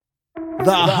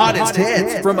The hottest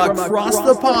hits from across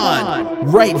the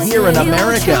pond, right here in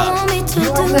America.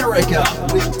 Your America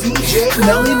with DJ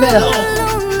Melly Mel.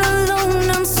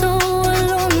 I'm so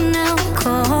alone now,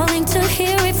 calling to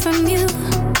hear it from you.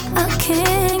 I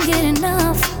can't get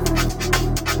enough.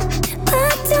 I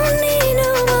don't need no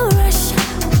more rush.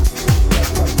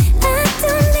 I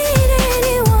don't need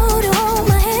anyone to hold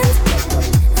my hand.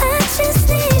 I just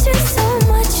need you so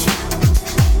much.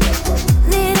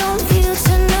 Need on you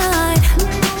tonight.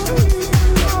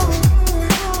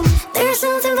 There's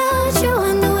something about you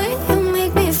and the way you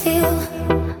make me feel.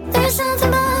 There's something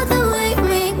about the way you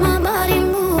make my body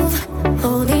move.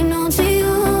 Holding on to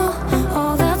you,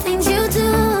 all the things you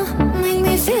do make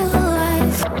me feel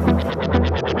alive.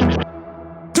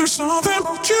 There's something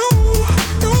about you,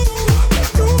 you,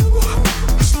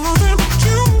 There's something about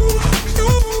you, you.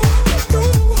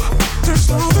 There's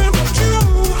something about you,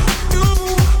 you.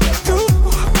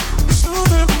 There's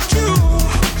something about you,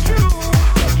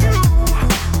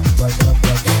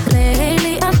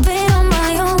 Lately I've been on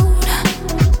my own.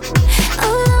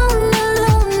 Alone,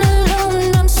 alone,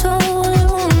 alone. I'm so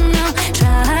alone now.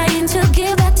 Trying to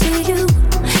get back to you,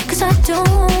 'cause I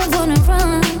don't wanna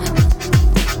run.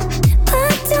 I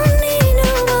don't need no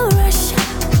more rush.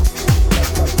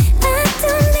 I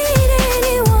don't need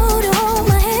anyone to hold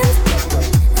my hand.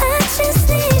 I just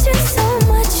need you so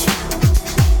much.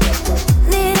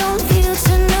 Need on you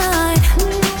tonight.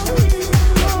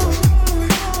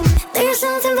 There's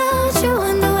something about you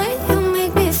and the way you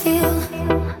make me feel.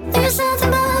 There's something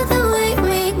about the way you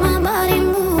make my body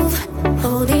move.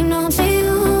 Holding on to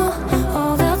you,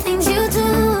 all the things you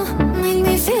do make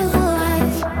me feel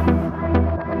alive.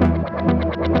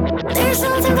 There's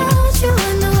something about you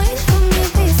and the way you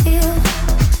make me feel.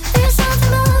 There's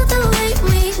something about the way you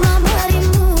make my body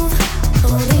move.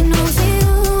 Holding on to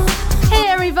you. Hey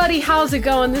everybody, how's it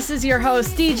going? This is your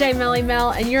host DJ Melly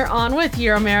Mel, and you're on with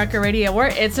Your America Radio, where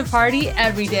it's a party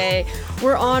every day.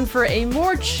 We're on for a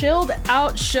more chilled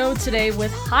out show today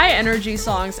with high energy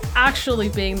songs actually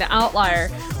being the outlier.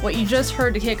 What you just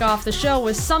heard to kick off the show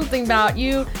was Something About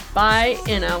You by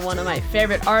Inna, one of my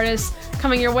favorite artists.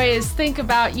 Coming your way is Think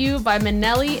About You by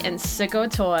Manelli and Sicko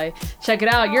Toy. Check it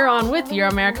out, you're on with Your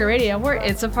America Radio, where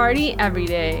it's a party every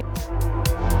day.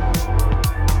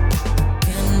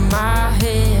 In my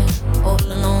head, all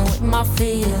alone with my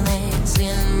feelings.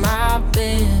 In my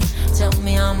bed, tell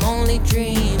me I'm only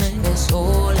dreaming. That's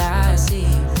all I see,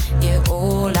 yeah,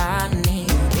 all I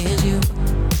need is you,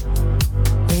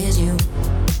 is you.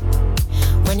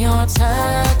 When you're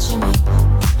touching me,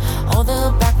 all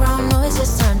the background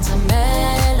noises turn to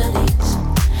melodies.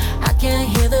 I can't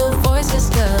hear the voices,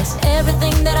 'cause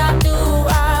everything that I do,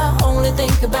 I only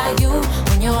think about you.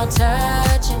 When you're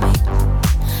touching me,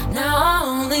 now I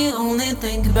only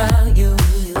think about you,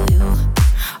 you.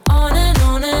 On and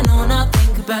on and on, I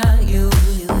think about you,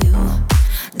 you.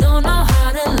 Don't know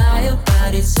how to lie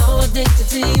about it, so addicted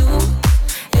to you.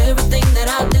 Everything that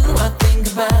I do, I think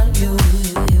about you,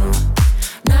 you.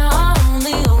 Now I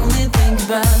only think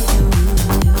about you,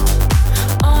 you.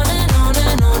 On and on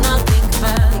and on, I think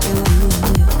about you,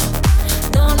 you.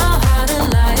 Don't know how to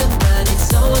lie about it,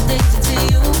 so addicted to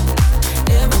you.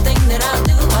 Everything that I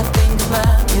do, I think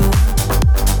about you,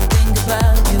 think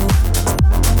about you.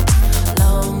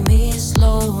 Love me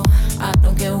slow, I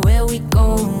don't care where we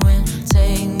going.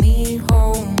 Take me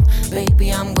home,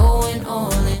 baby, I'm going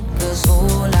all in. 'Cause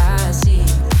all I see,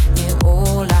 yeah,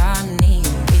 all I need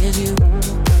is you,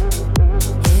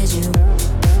 is you.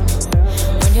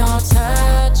 When you're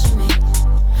touching me,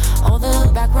 all the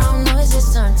background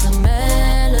noises turn to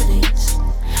melodies.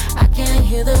 I can't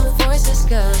hear the voices,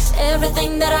 'cause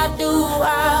everything that I do,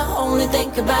 I only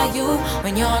think about you.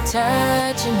 When you're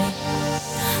touching me,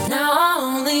 now I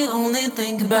only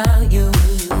think about you,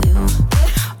 you.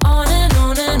 On and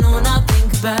on and on, I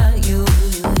think about you,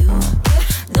 you.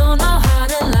 Don't know how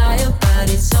to lie about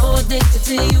it, so addicted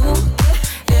to you.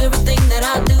 Everything that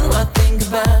I do, I think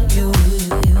about you,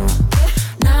 you.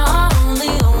 Now I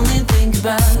only think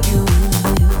about you,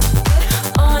 you.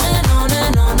 On and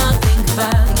on, I think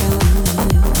about you,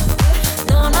 you.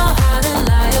 Don't know how to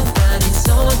lie about it,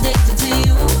 so addicted to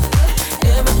you.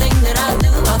 Everything that I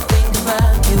do, I think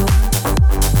about you,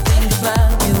 think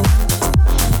about you.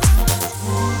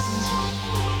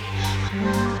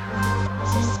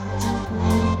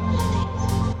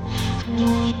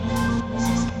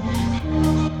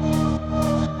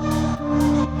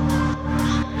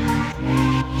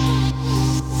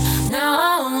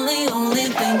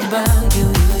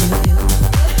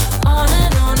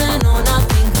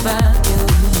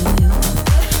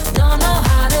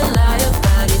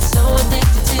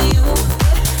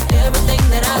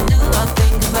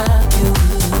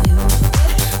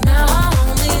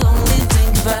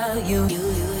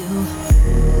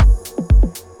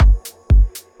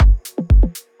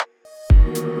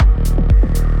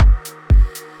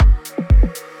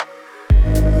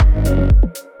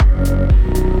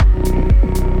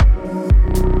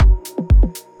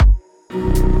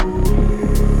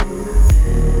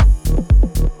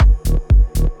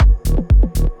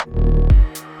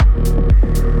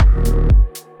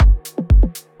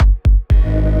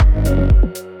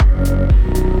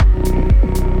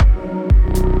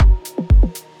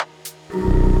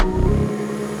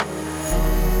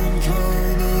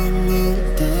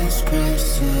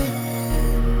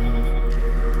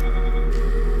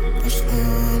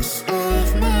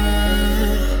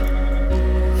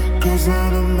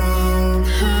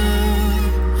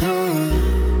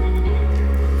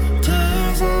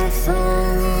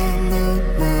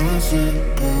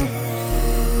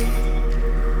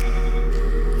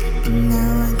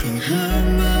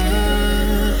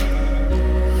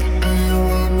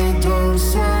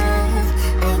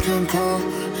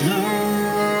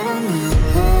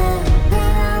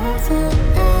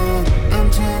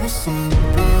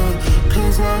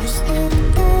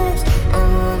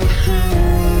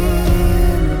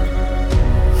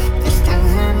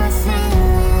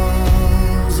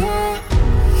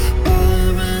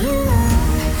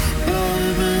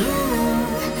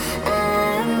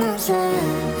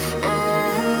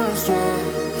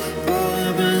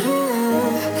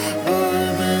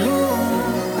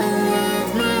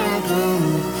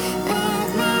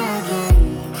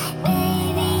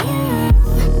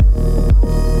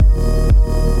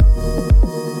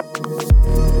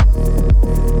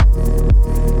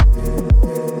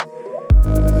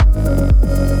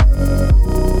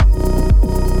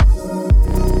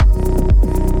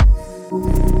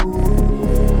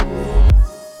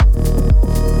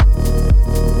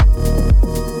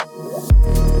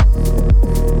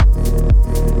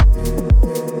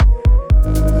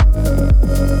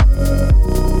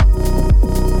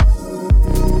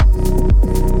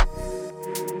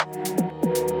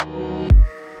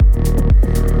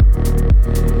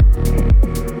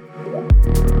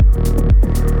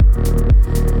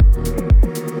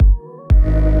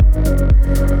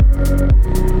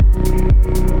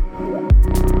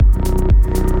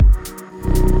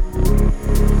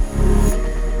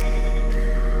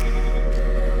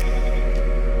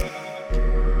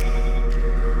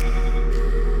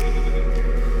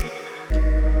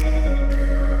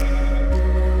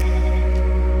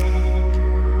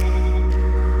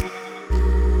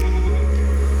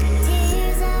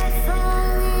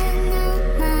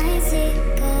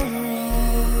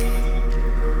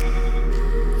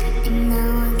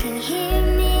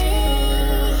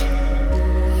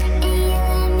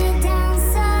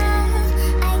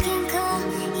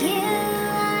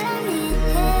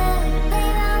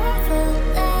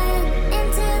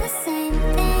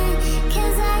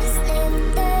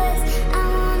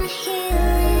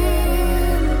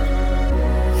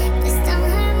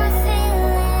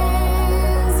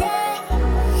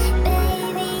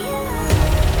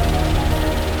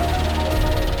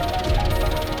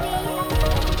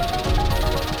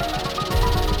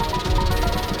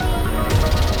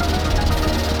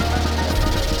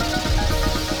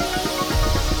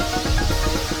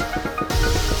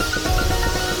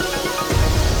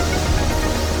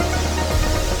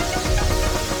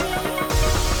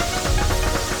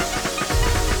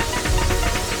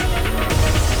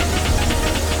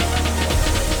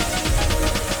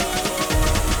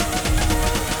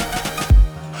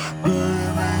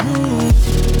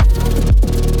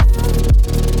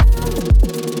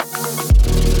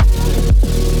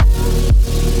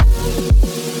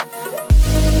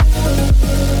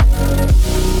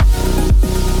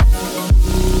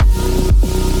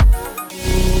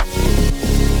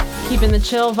 Keeping the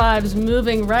chill vibes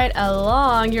moving right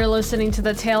along. You're listening to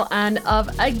the tail end of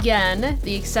Again,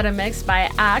 the extended mix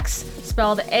by Axe,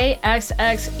 spelled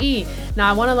A-X-X-E. Now,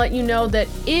 I want to let you know that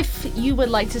if you would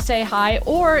like to say hi,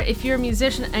 or if you're a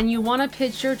musician and you want to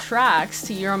pitch your tracks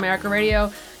to Euro America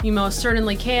Radio, you most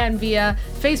certainly can via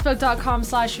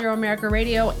facebook.com/Euro America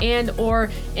Radio and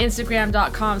or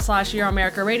instagram.com/Euro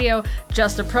America Radio.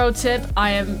 Just a pro tip,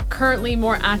 I am currently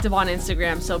more active on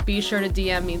Instagram, so be sure to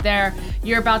DM me there.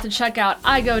 You're about to check out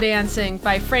I Go Dancing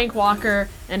by Frank Walker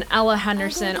and Ella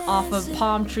Henderson off of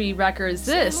Palm Tree Records.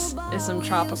 This is some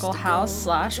tropical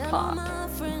house/pop.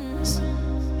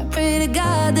 I pray to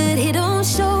God that he don't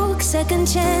show second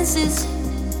chances.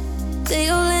 They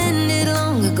all ended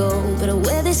long ago, but I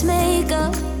wear this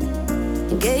makeup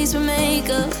in case we make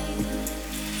up.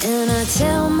 And I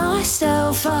tell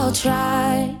myself I'll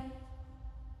try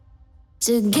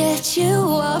to get you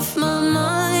off my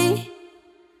mind.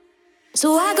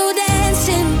 So I go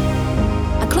dancing,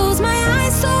 I close my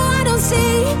eyes so I don't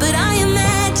see, but I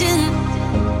imagine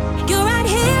you're right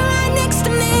here, right next to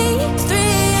me. 3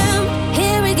 a.m.,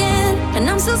 here again, and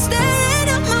I'm still staring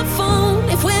at my phone.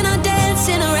 If we're not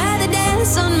dancing, I'd rather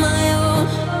dance on my own.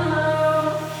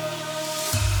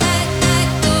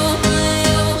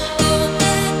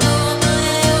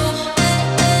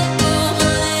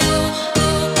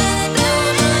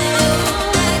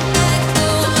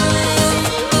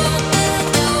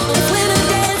 If we're not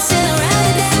dancing,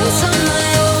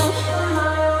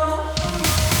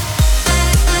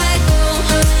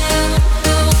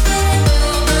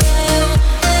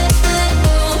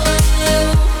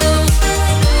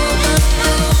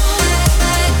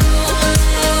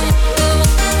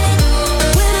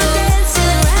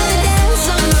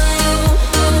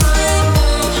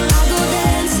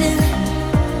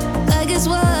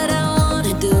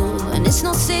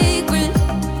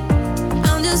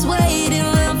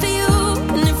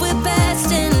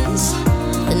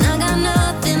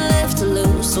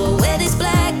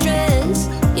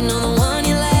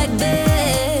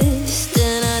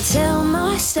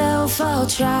 I'll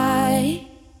try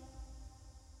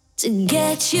to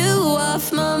get you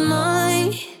off my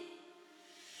mind.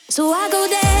 So I go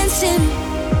dancing,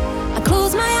 I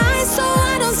close my eyes so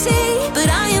I don't see, but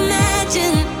I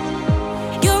imagine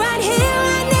you're right here,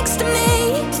 right next to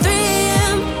me. It's 3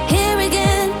 a.m. here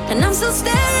again, and I'm still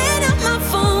staring at my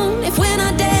phone. If we're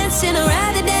not dancing, I'd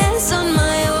rather dance on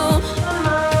my own.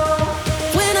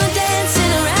 If we're not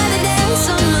dancing, I'd rather dance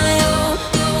on my own.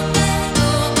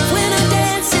 If we're not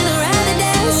dancing, I'd rather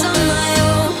dance on my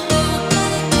own.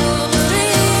 3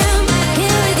 a.m.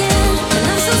 here again, and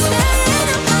I'm still staring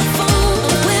at my phone.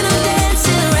 If we're not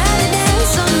dancing, I'd rather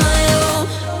dance on my own.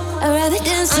 I'd rather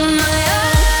dance on my own.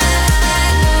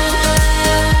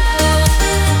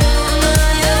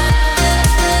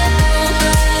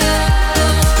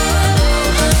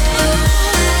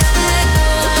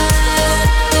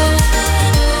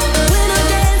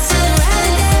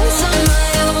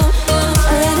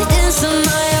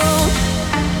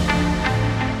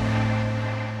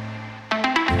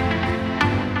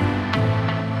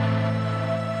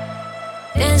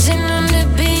 Dancing on the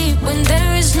beat when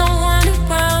there is no one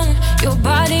around. Your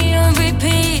body on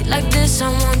repeat, like this I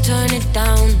won't turn it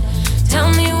down. Tell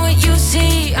me what you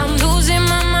see, I'm losing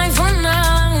my mind for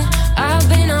now. I've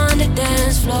been on the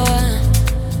dance floor,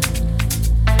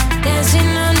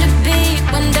 dancing on the beat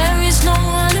when there is no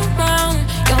one around.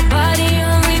 Your body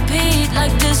on repeat,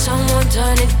 like this I won't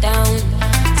turn it down.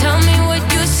 Tell me what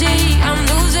you see, I'm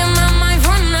losing my mind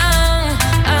for now.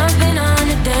 I've been on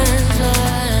the dance floor.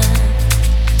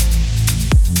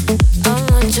 I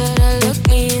want you to look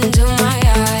me into my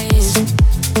eyes.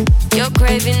 You're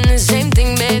craving the same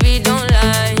thing, baby, don't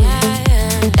lie.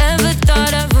 Ever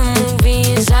thought of a movie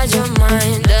inside your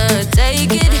mind?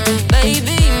 Take it,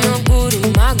 baby, no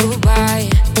goodie, my goodbye.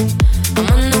 I'm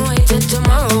on the way to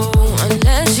tomorrow,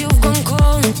 unless you've gone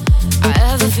cold. I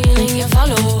have a feeling you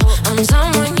follow. I'm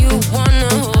someone you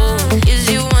wanna hold. Is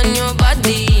you on your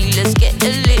body? Let's get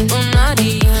a little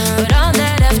naughty. But all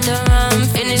that after I'm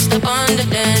finished up on the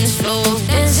dance floor.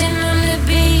 Dancing on the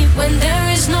beat when there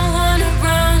is no one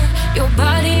around. Your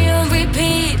body on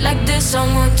repeat, like this I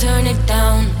won't turn it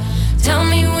down. Tell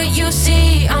me what you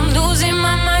see, I'm losing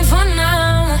my mind for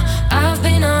now. I've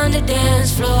been on the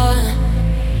dance floor,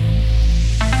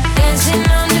 dancing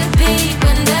on the beat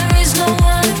when there is no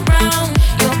one around.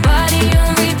 Your body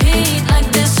on repeat, like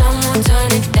this I won't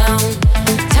turn it down.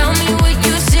 Tell me what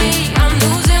you see, I'm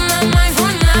losing my mind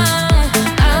for now.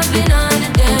 I've been on the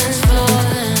dance floor.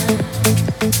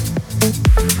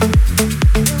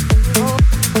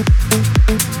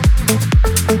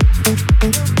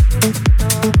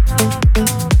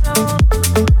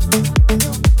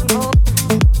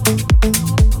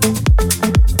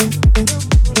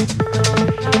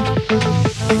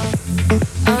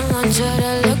 I want you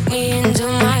to look me into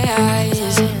my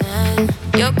eyes.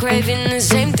 You're craving the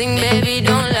same thing, baby,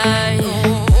 don't lie.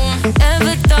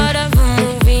 Ever thought of a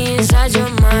movie inside your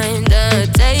mind?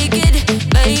 Take it,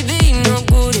 baby, no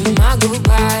goodie, my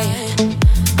goodbye.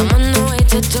 I'm on the way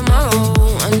to tomorrow,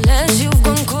 unless you've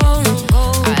gone cold.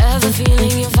 I have a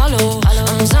feeling you follow.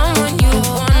 I'm someone you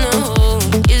wanna hold.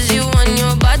 Is you on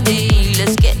your body?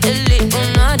 Let's get a little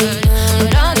naughty.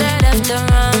 But all that after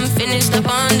I'm finished up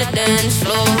on the dance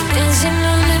floor. Dancing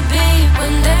on the beat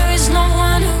when there is no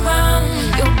one around.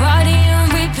 Your body on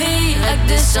repeat, like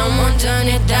this someone turn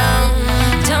it down.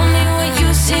 Tell me what you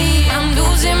see, I'm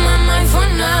losing my mind for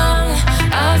now.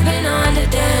 I've been on the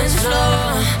dance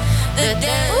floor. The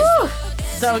dance. Woo!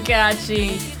 So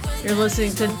catchy. You're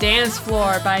listening to Dance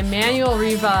Floor by Manuel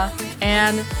Riva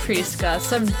and Priska.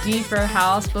 Some deeper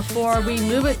house before we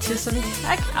move it to some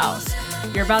tech house.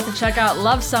 You're about to check out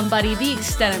Love Somebody, the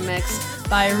extended mix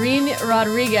by Irene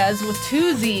Rodriguez with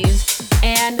 2 Z's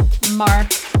and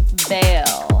Mark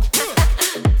Bale.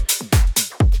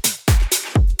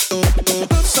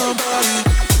 Love somebody.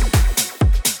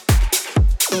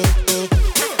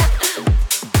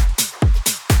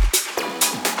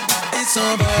 Need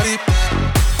somebody.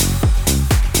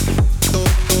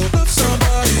 Love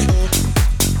somebody.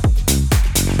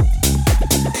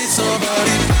 Need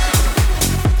somebody.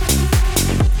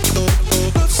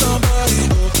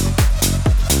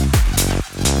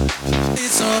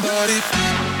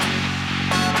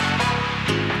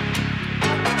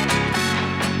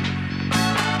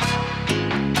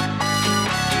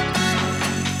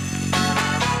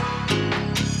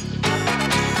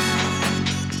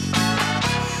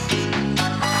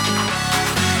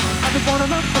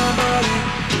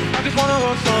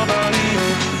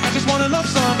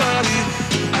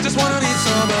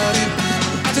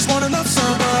 Love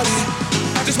somebody.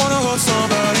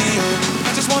 Need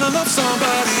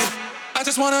somebody. I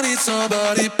just wanna need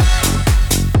somebody.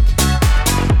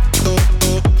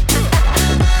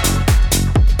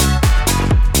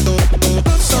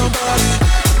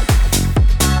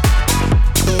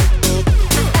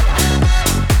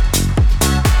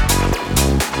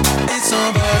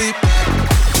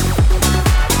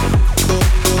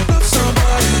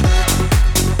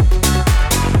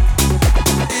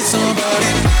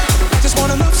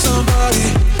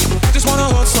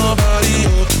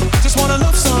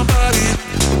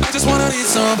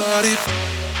 somebody.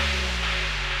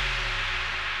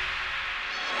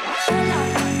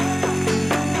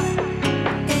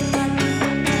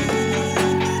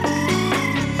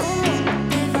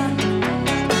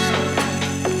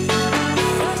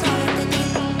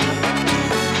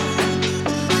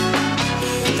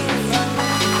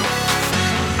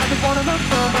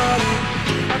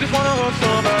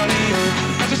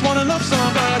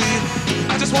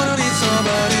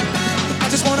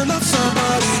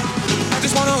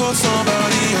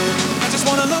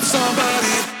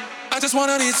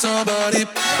 Wanna need somebody.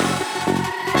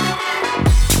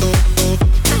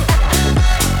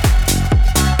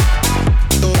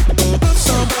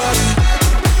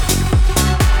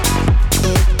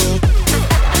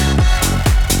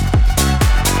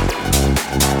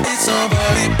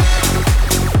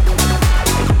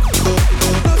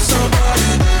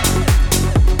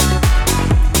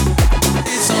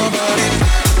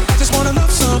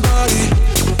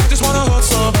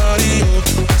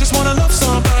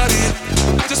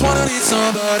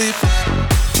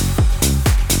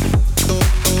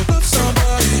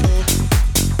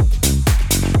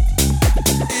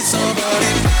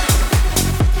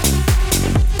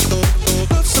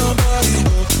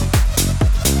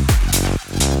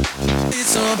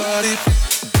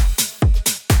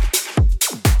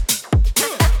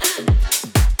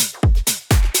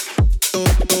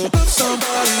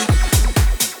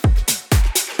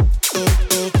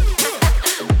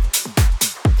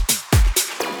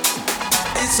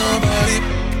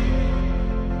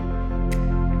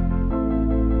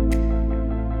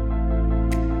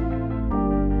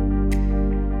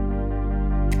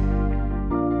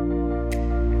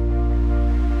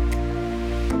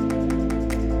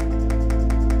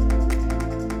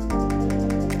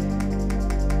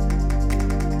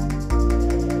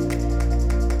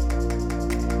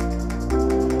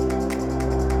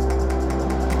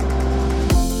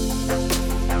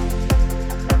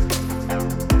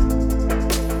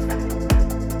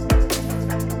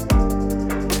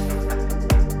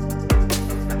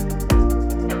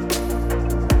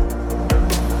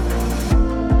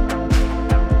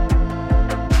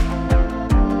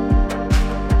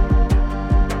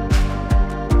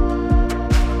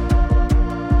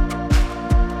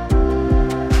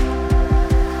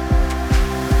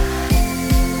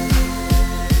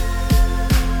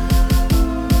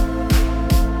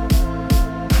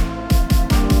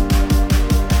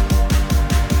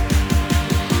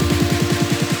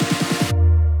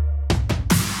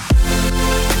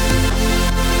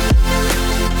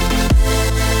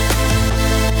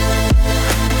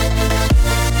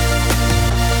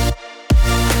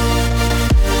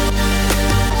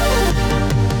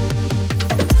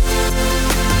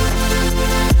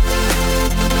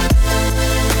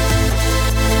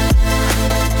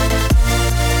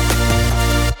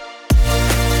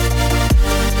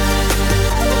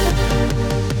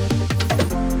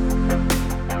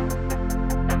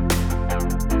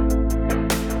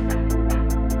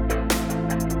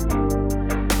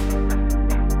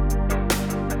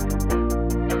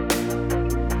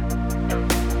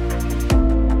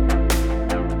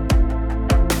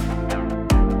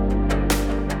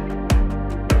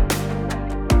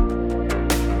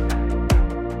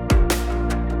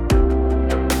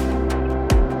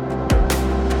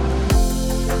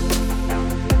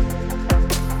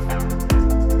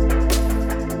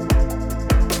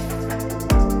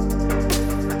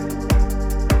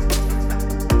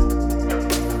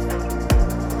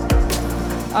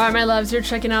 Alright, my loves, you're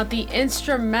checking out the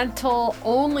instrumental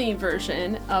only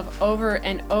version of Over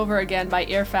and Over Again by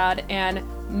Earfad and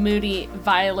Moody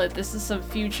Violet. This is some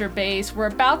future bass. We're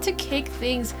about to kick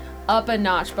things up a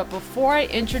notch, but before I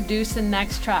introduce the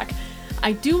next track,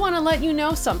 I do want to let you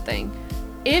know something.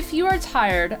 If you are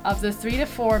tired of the 3 to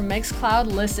 4 Mixcloud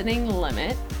listening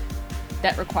limit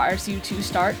that requires you to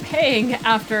start paying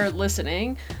after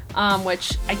listening,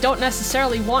 which I don't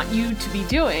necessarily want you to be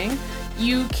doing,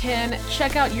 you can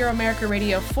check out Euro America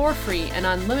Radio for free an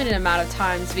unlimited amount of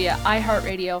times via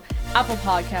iHeartRadio, Apple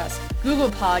Podcasts, Google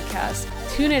Podcasts,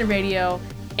 TuneIn Radio,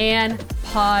 and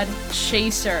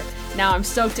Podchaser. Now I'm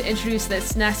stoked to introduce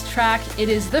this next track. It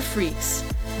is The Freaks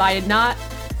by not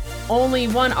only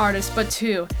one artist but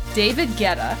two, David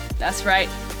Guetta, that's right,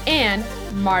 and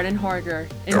Martin Horger.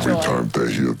 Enjoy. Every time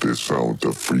they hear this sound,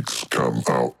 the freaks come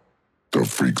out. The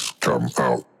freaks come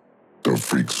out. The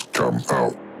freaks come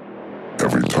out.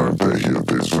 Every time they hear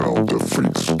this sound, the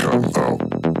freaks come out.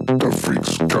 The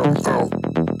freaks come out.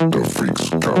 The freaks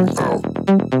come out.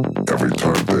 Every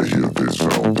time they hear this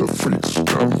sound, the freaks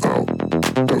come out.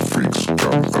 The freaks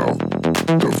come out.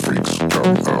 The freaks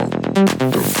come out.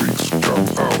 The freaks come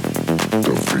out.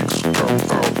 The freaks come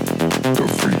out.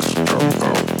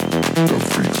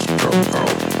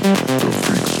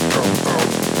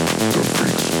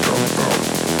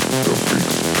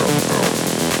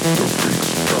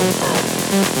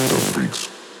 The freaks.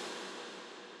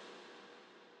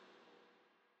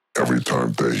 Every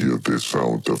time they hear this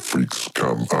sound, the freaks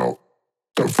come out.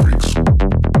 The freaks.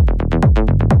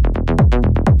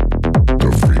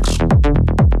 The freaks.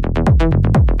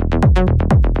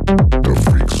 The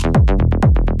freaks.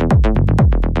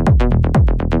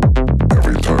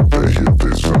 Every time they hear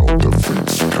this sound, the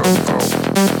freaks come out.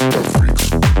 The freaks.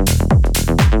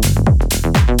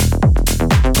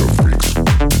 The freaks.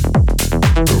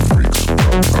 The freaks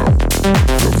come out.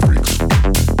 The freaks.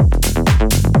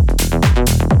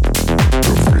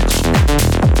 The freaks.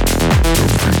 The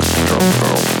freaks come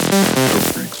out. The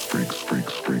freaks, freaks,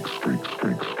 freaks, freaks, freaks,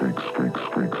 freaks, freaks, freaks,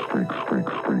 freaks,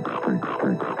 freaks, freaks,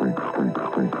 freaks, freaks, freaks, freaks, freaks,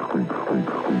 freaks,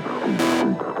 freaks, freaks,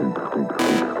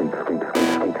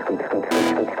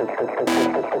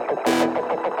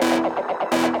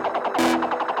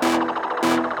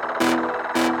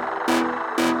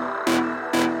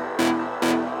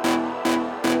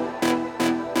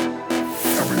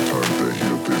 Every time they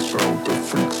hear this sound, the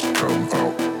freaks come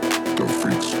out. The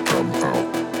freaks come out.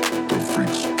 The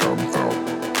freaks come out.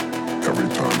 Every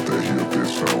time they hear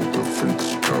this sound, the freaks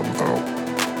come out.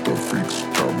 The freaks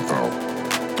come out.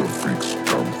 The freaks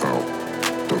come out.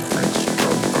 The freaks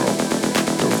come out.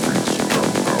 The freaks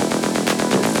come out.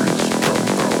 The freaks come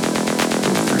out. The freaks come out.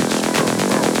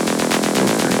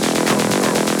 The freaks come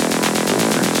out. The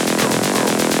freaks come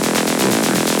out. The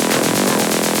freaks come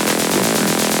out. The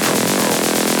freaks come out.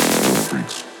 The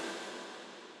freaks.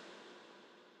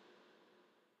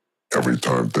 Every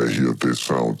time they hear this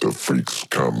sound, the freaks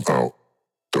come out.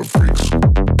 The freaks.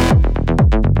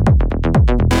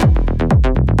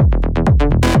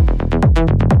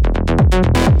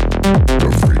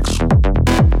 The freaks.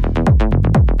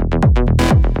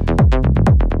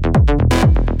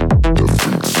 The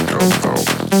freaks come out.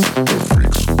 The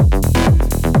freaks.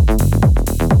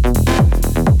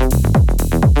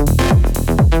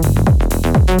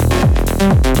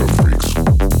 The freaks.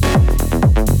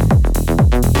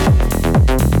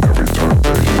 Every time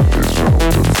they hear this sound,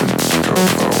 the freaks come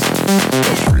out.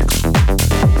 The freaks.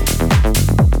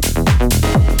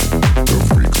 The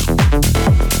freaks.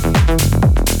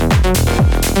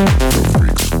 The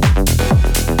freaks.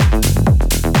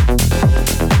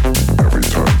 Every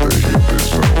time they hear this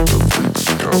sound, the freaks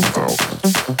come out.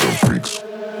 The freaks.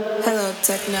 Hello,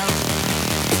 techno.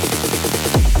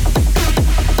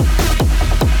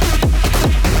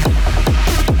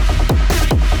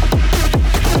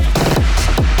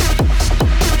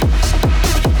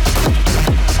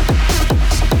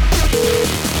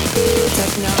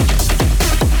 Techno.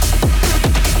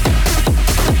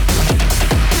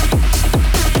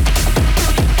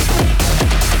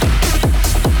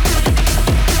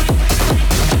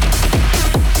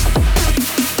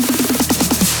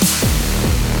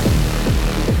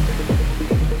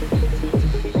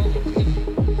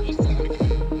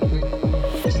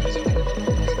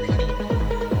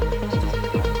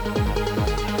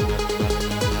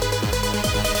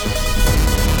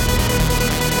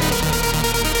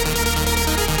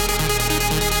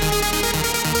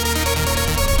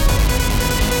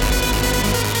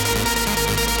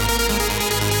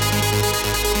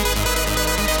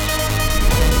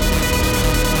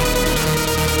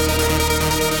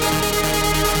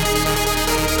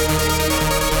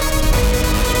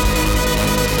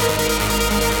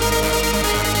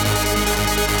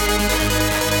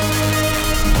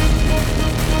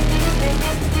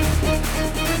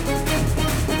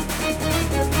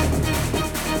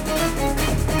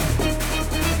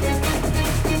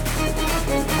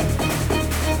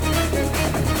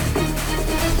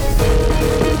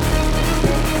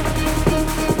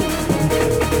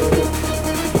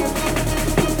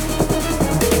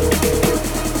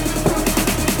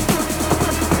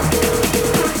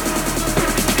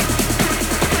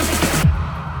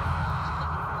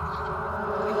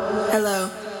 Hello.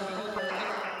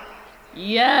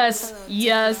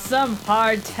 Yes, some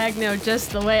hard techno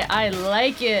just the way I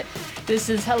like it. This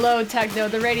is Hello Techno,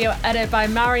 the radio edit by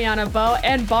Mariana Bo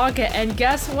and Bonka. And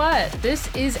guess what?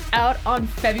 This is out on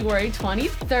February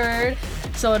 23rd.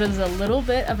 So it is a little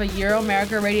bit of a Euro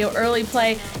America radio early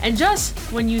play. And just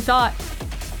when you thought,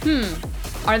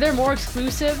 are there more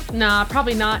exclusive? Nah,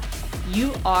 probably not.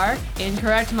 You are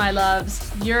incorrect, my loves.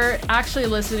 You're actually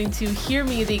listening to Hear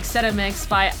Me, the Extended Mix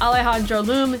by Alejandro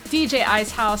Loom, DJ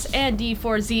Icehouse, and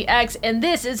D4ZX, and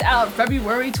this is out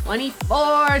February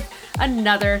 24th.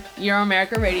 Another Euro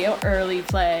America Radio early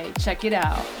play. Check it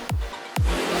out.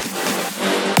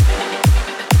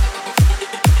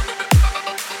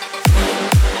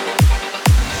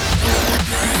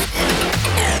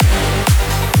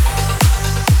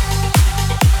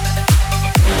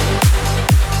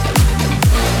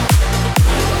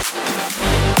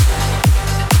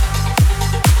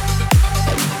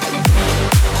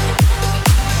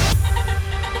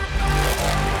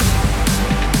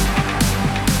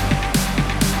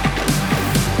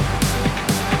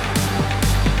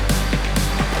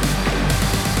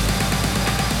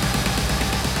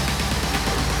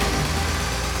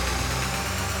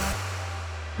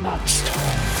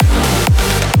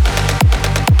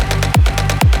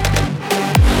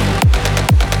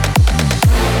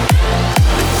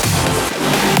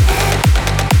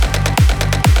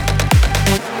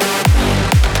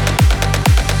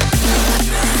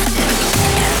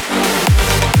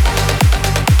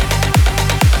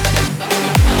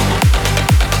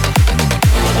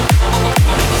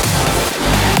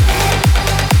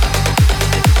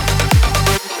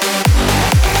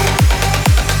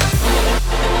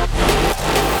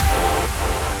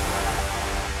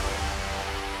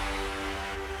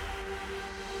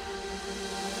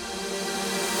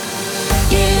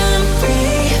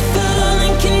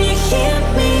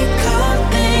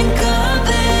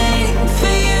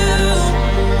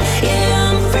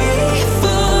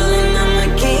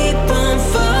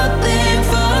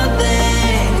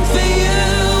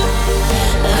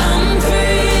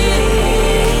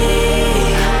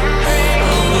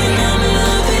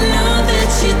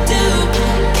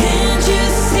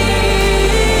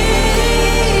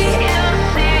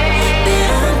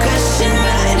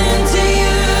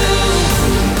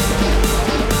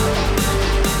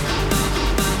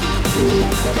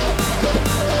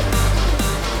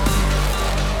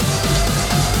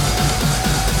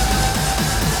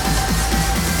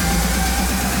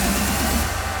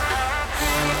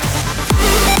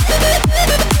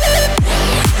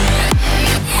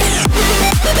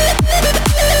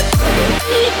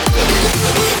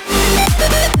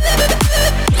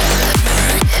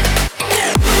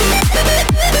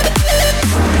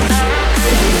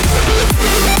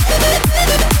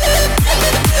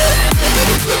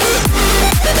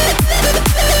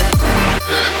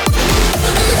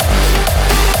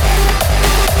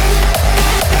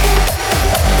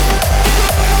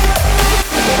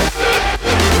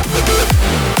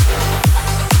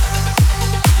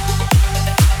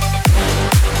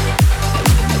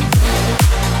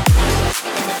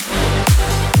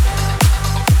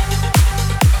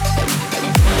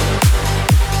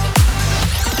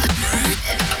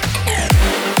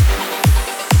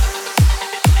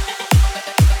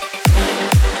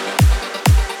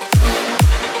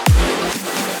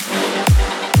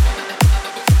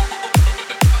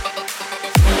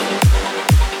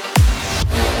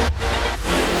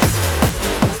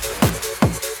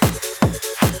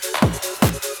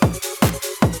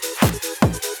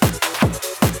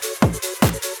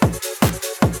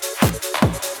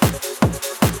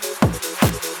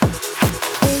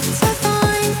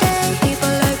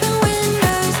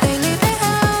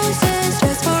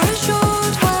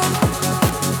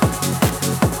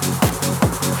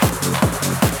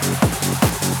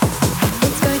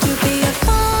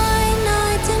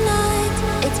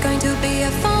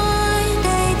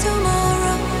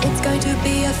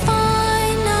 be a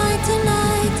fine night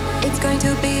tonight. It's going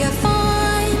to be a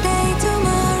fine day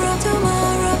tomorrow,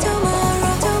 tomorrow,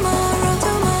 tomorrow, tomorrow,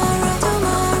 tomorrow,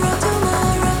 tomorrow,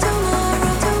 tomorrow, tomorrow,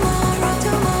 tomorrow,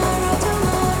 tomorrow,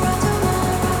 tomorrow,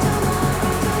 tomorrow.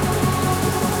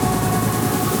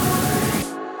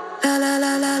 La la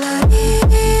la la la.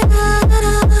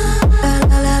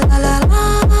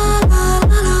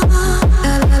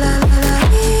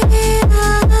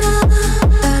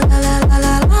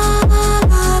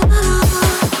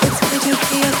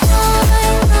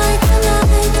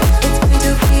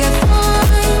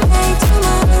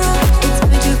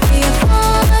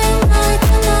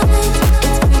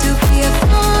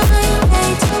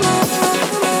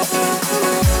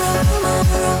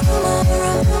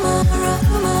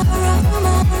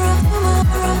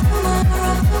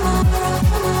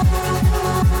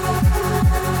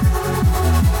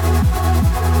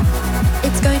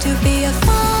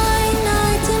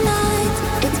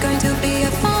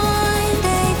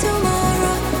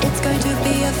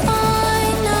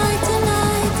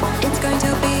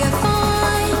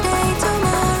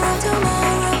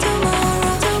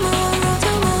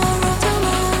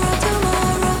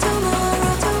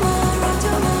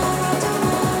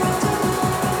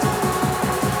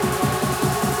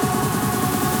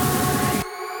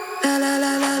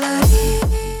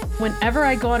 Whenever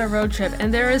I go on a road trip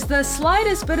and there is the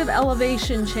slightest bit of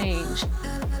elevation change,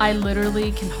 I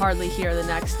literally can hardly hear the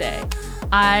next day.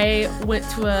 I went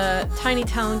to a tiny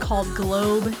town called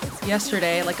Globe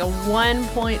yesterday, like a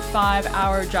 1.5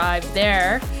 hour drive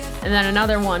there, and then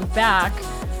another one back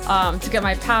to get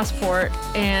my passport,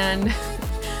 and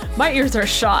my ears are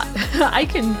shot. I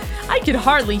can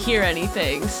hardly hear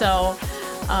anything. So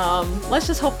let's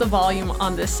just hope the volume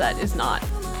on this set is not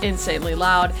insanely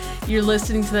loud. You're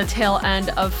listening to the tail end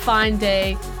of Fine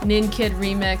Day Nin Kid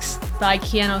remix by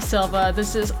Keanu Silva.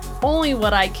 This is only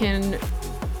what I can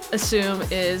assume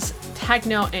is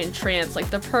techno and trance, like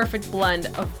the perfect blend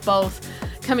of both.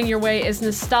 Coming your way is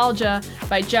Nostalgia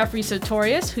by Jeffrey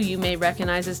Sartorius, who you may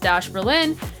recognize as Dash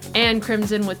Berlin, and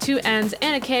Crimson with 2 N's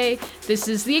and a K. This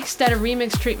is the extended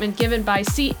remix treatment given by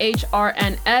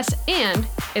CHRNS, and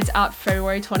it's out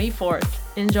February 24th.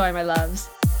 Enjoy, my loves.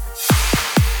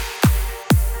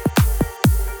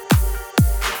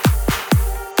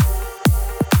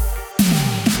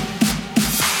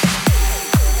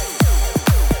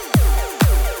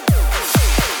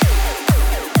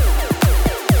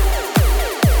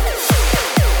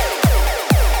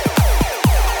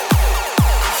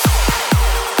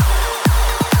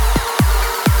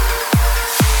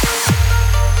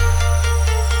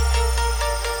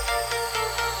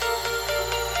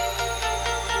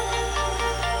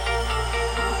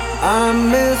 I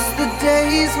miss the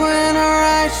days when our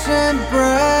eyes shine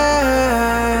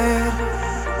bright,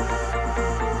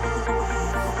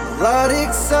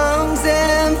 melodic songs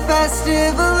and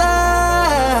festival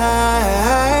lights.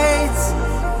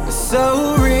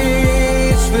 So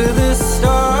reach for the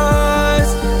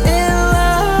stars in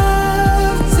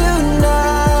love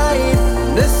tonight.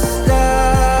 Nostalgia,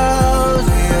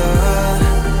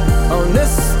 oh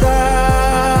nostalgia.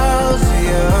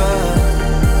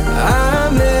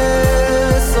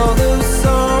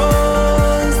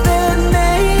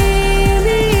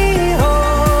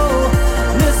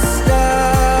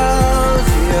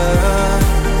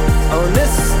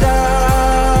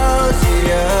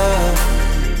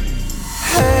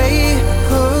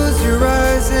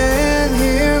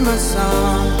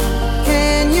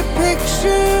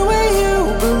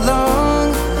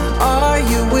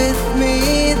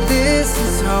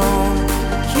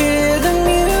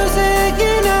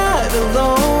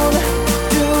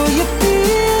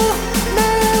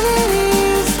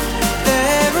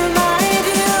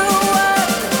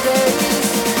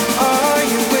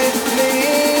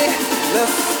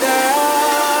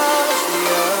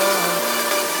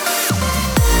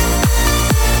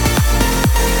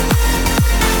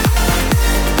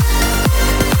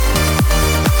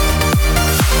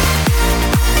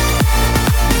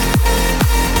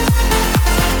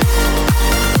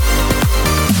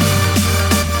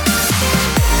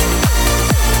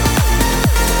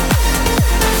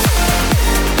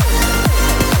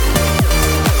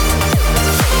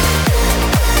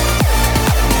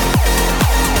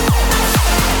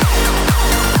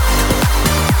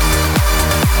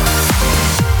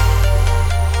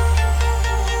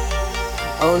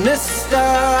 Oh, nostalgia.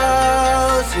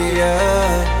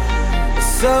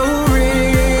 So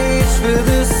reach for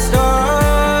the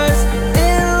stars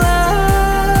in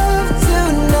love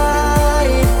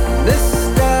tonight.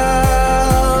 Nostalgia.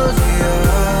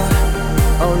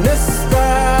 Oh,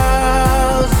 nostalgia.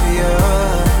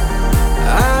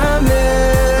 I miss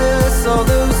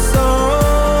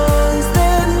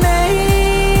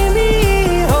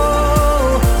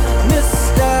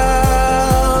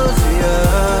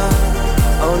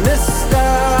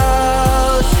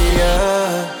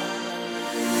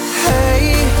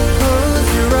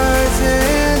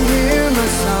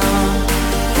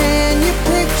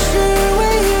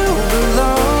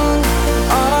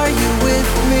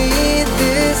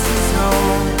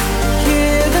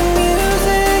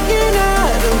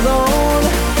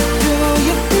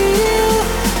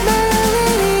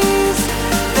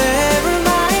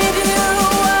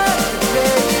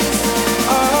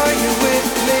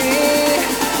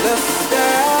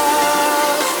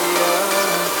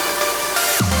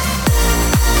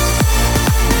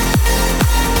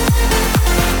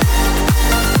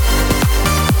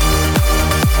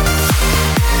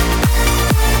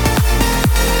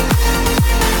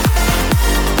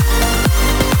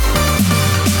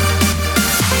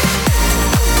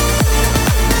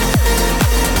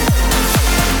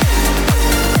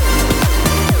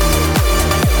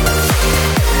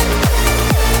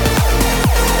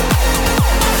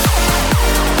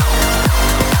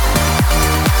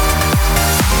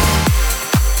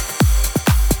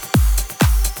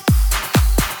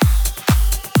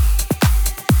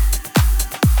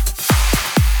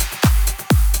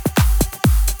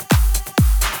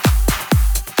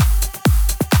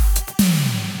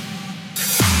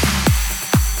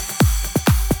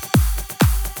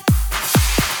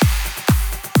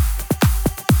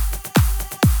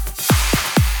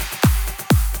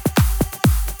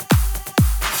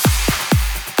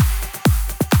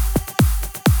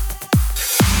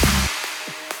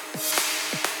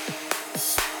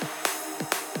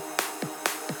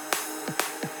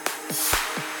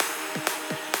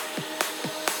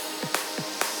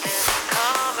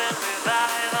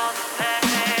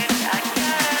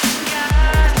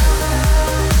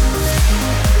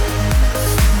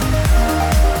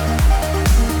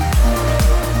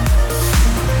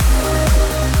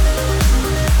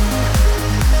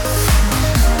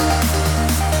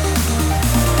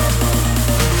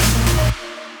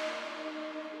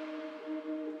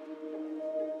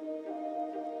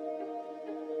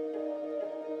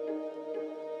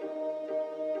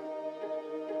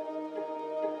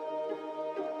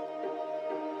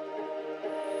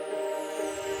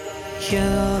you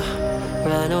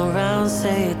run around,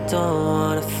 say you don't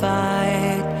wanna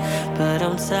fight, but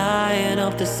I'm tired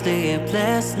of the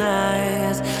sleepless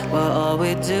nights where all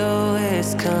we do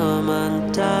is come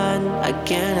undone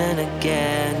again and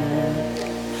again.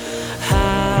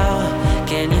 How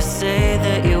can you say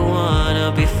that you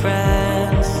wanna be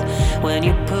friends when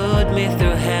you put me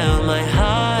through hell? My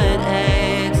heart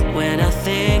aches when I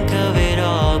think of it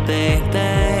all,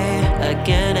 baby,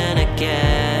 again and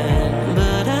again.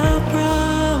 But I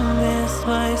promised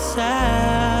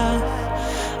myself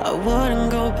I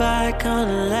wouldn't go back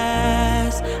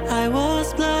unless I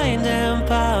was blind and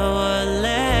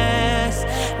powerless.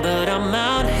 But I'm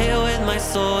out here with my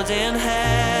sword in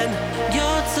hand.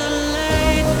 You're too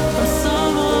late, I'm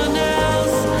someone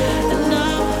else, and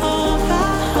I'm over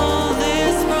all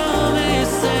these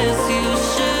promises you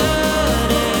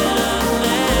shouldn't have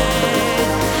made.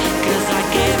 'Cause I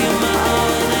gave you my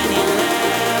all, then you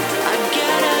left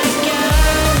again and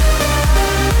again.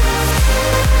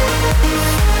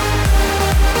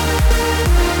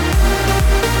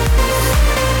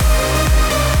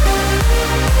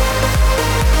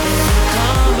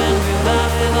 Come and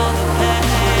revive all the pain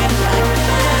again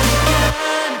and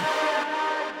again.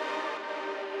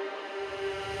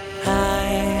 I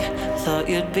thought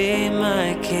you'd be my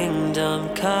kingdom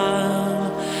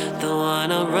come, the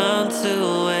one I run to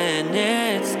when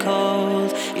it's cold.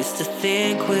 Used to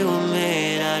think we were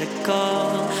made out of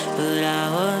gold, but I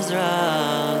was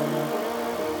wrong.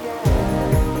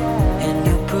 And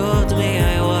you proved me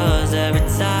I was every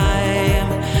time.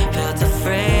 Felt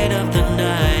afraid of the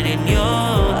night in your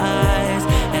eyes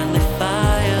and the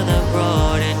fire that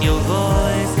roared in your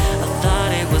voice. I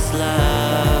thought it was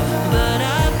love, but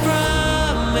I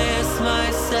promised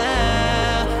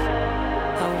myself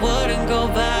I wouldn't go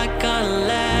back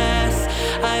unless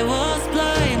I was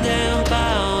blind and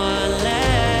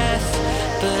powerless.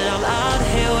 But I'm out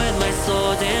here with my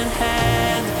sword in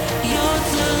hand. You're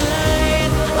too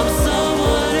late, I'm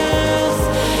someone else,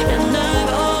 and I'm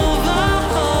over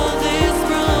all these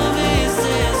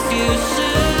promises you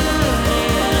shouldn't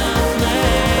have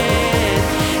made.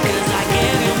 'Cause I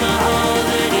gave you my all,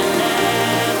 then you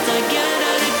left again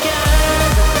and again.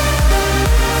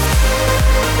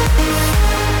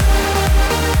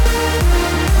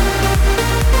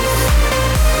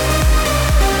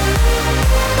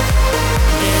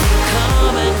 Then you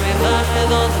come and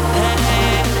revive all the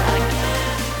pain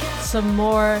again. Some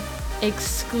more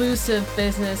exclusive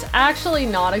business. Actually,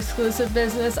 not exclusive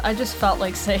business. I just felt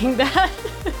like saying that.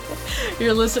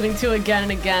 You're listening to Again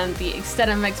and Again, the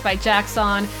extended mix by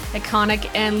Jackson, Iconic,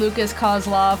 and Lucas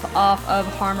Kozlov off of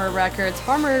Harmer Records.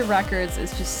 Harmer Records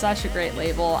is just such a great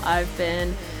label. I've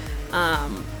been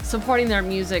supporting their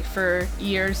music for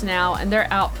years now, and their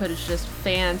output is just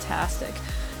fantastic.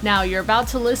 Now, you're about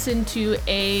to listen to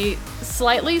a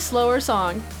slightly slower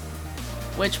song,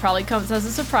 which probably comes as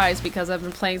a surprise because I've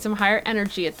been playing some higher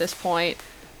energy at this point.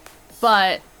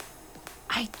 But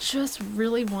I just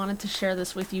really wanted to share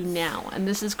this with you now. And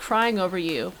this is Crying Over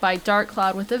You by Dark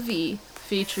Cloud with a V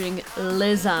featuring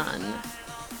Lizan.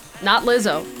 Not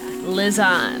Lizzo,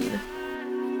 Lizan.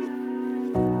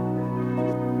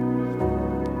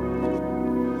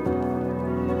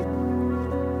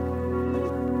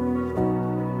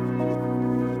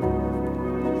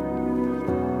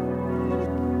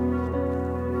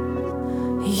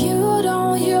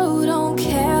 You don't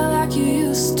care like you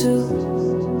used to.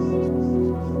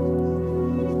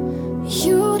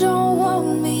 You don't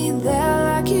want me there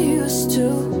like you used to.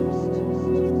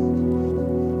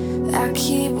 I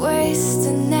keep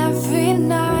wasting every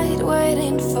night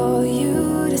waiting for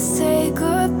you to say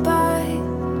goodbye.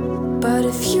 But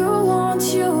if you won't,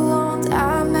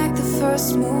 I make the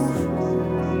first move.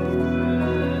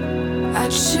 I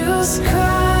choose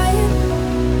crying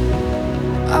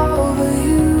over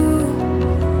you.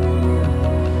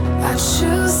 I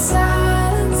choose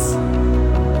silence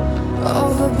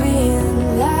over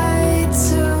being lied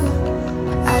to.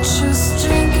 I choose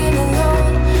drinking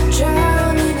alone,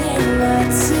 drowning in my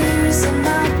tears in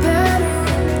my bedroom.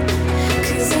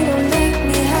 'Cause it don't make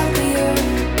me happier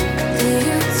than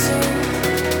you do.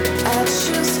 I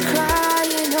choose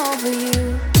crying over you.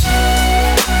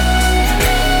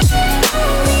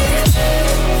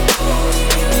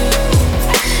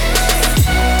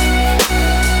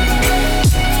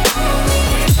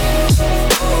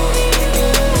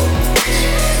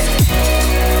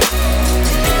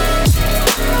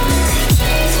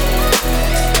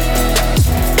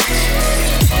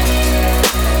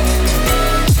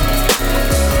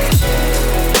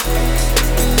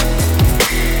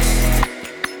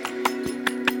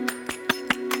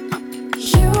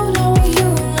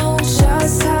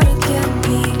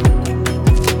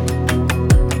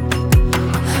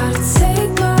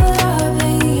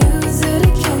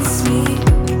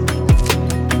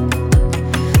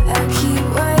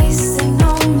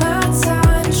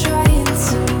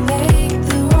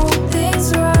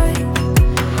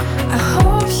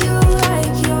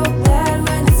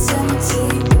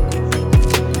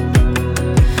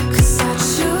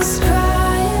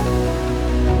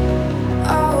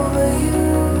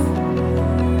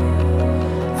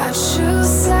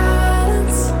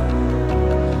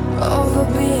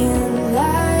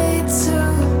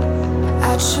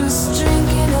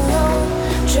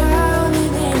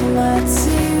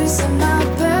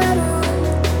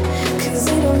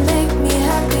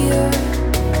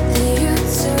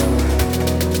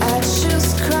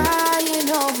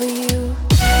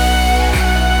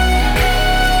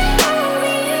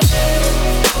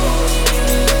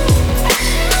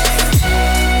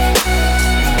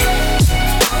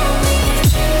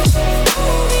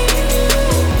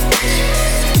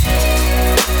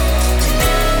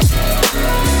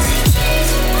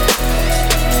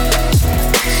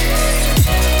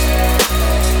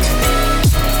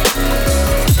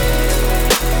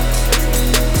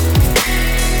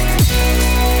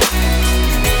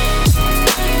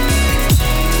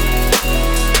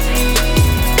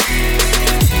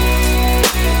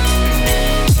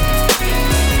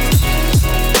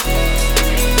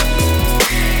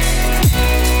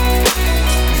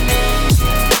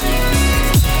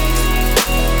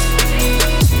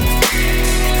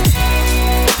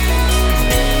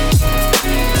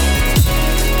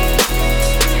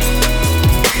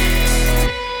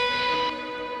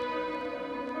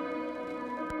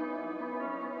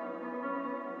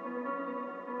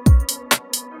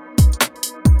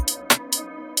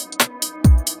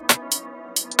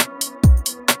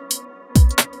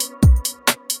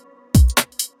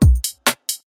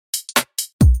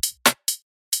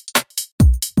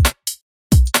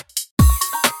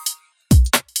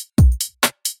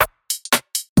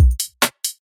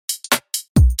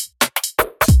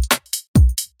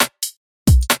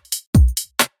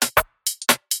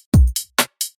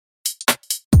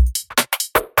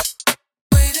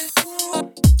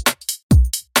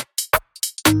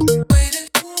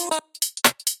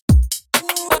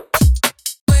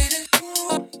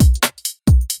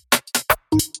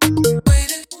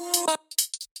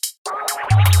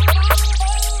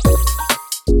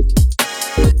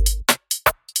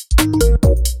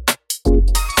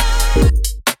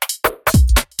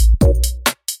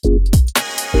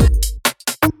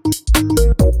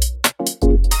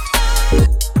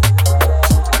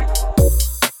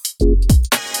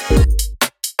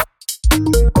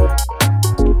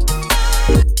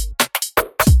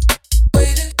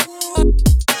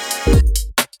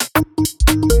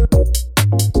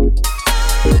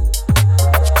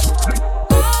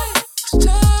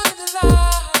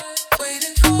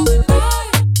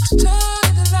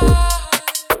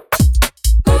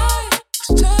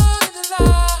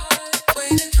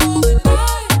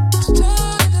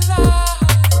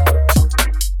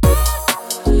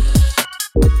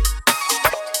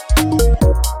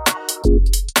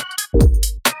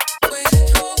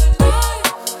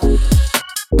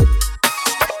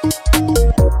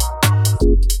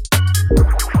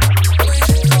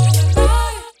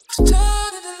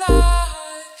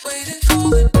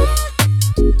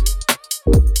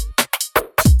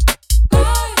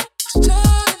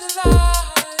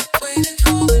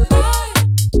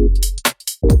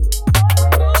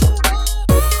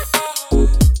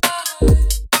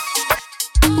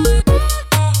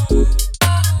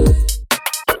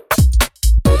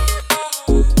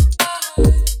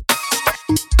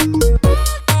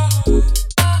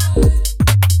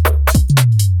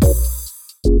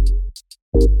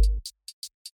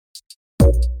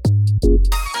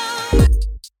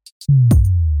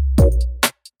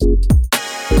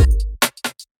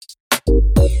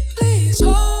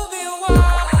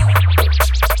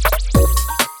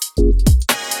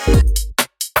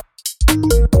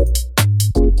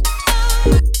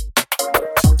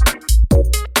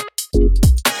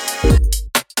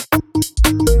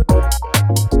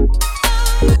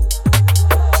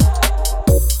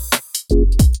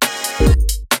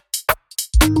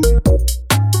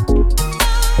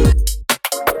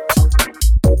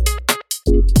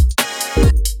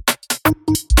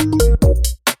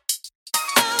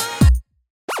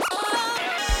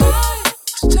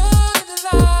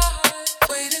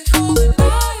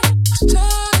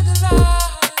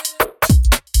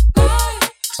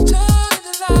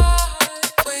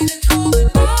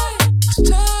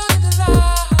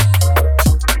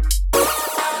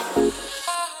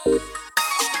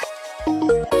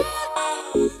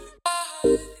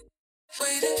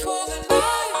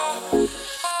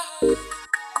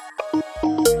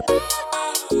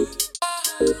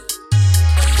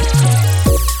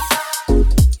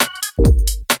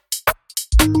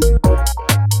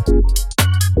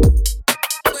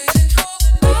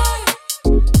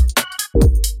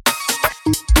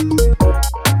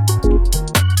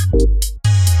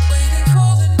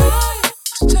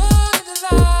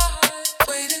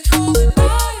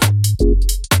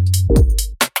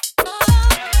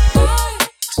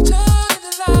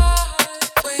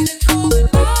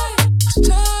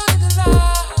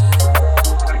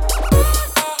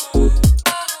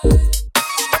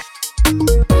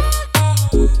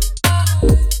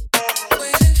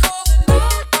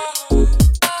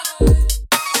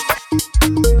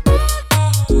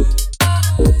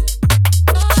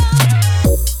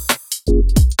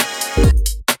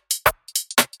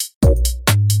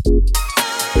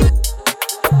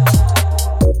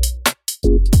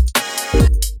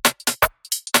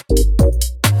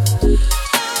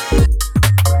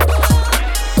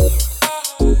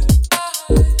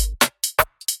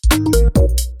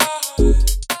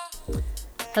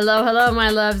 Hello, hello, my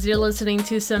loves. You're listening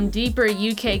to some deeper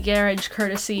UK garage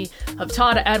courtesy of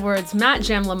Todd Edwards, Matt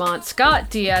Jam Lamont,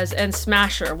 Scott Diaz, and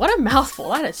Smasher. What a mouthful.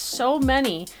 That is so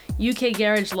many UK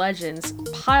garage legends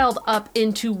piled up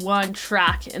into one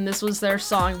track. And this was their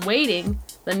song Waiting,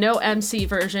 the no MC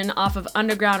version off of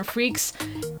Underground Freaks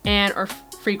or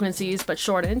Frequencies, but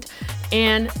shortened,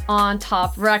 and On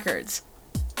Top Records.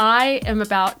 I am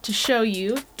about to show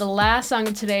you the last song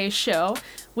of today's show,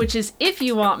 which is If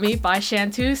You Want Me by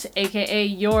Chanteuse, aka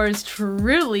yours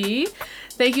truly.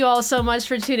 Thank you all so much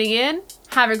for tuning in.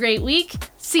 Have a great week.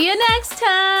 See you next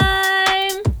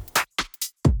time.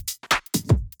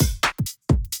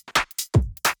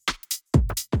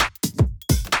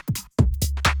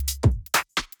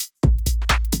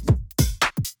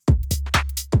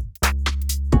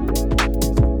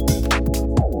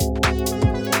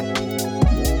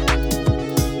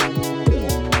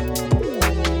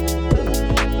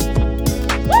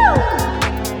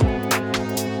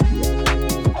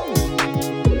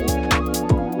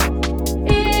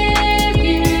 If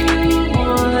you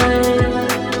want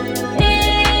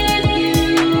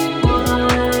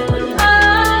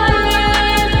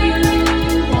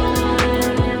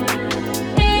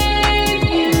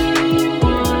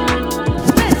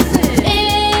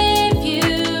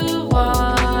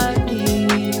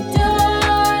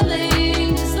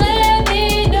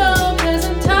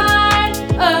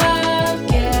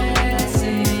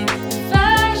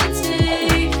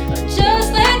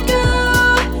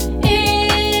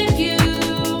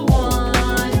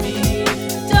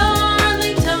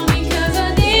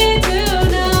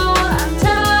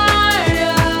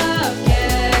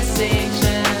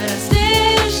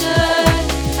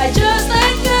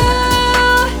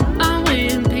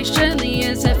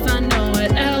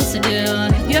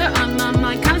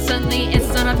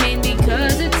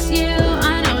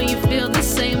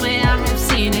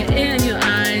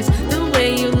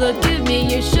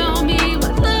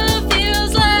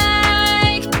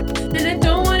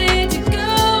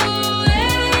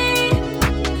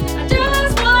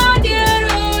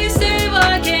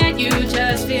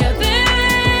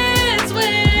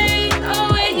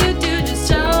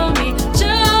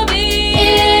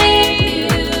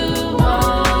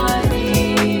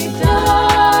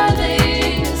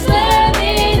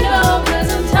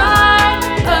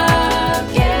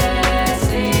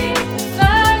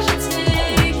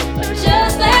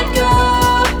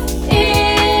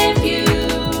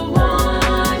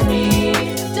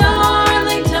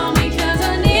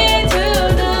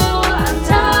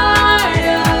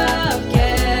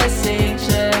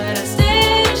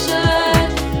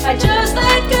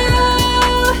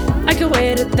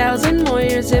 1,000 more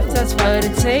years if that's what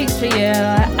it takes for you.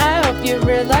 I hope you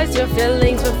realize your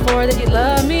feelings before that you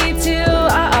love me too.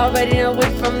 I already know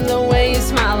it from the way you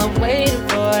smile. I'm waiting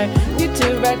for you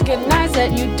to recognize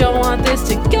that you don't want this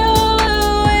to go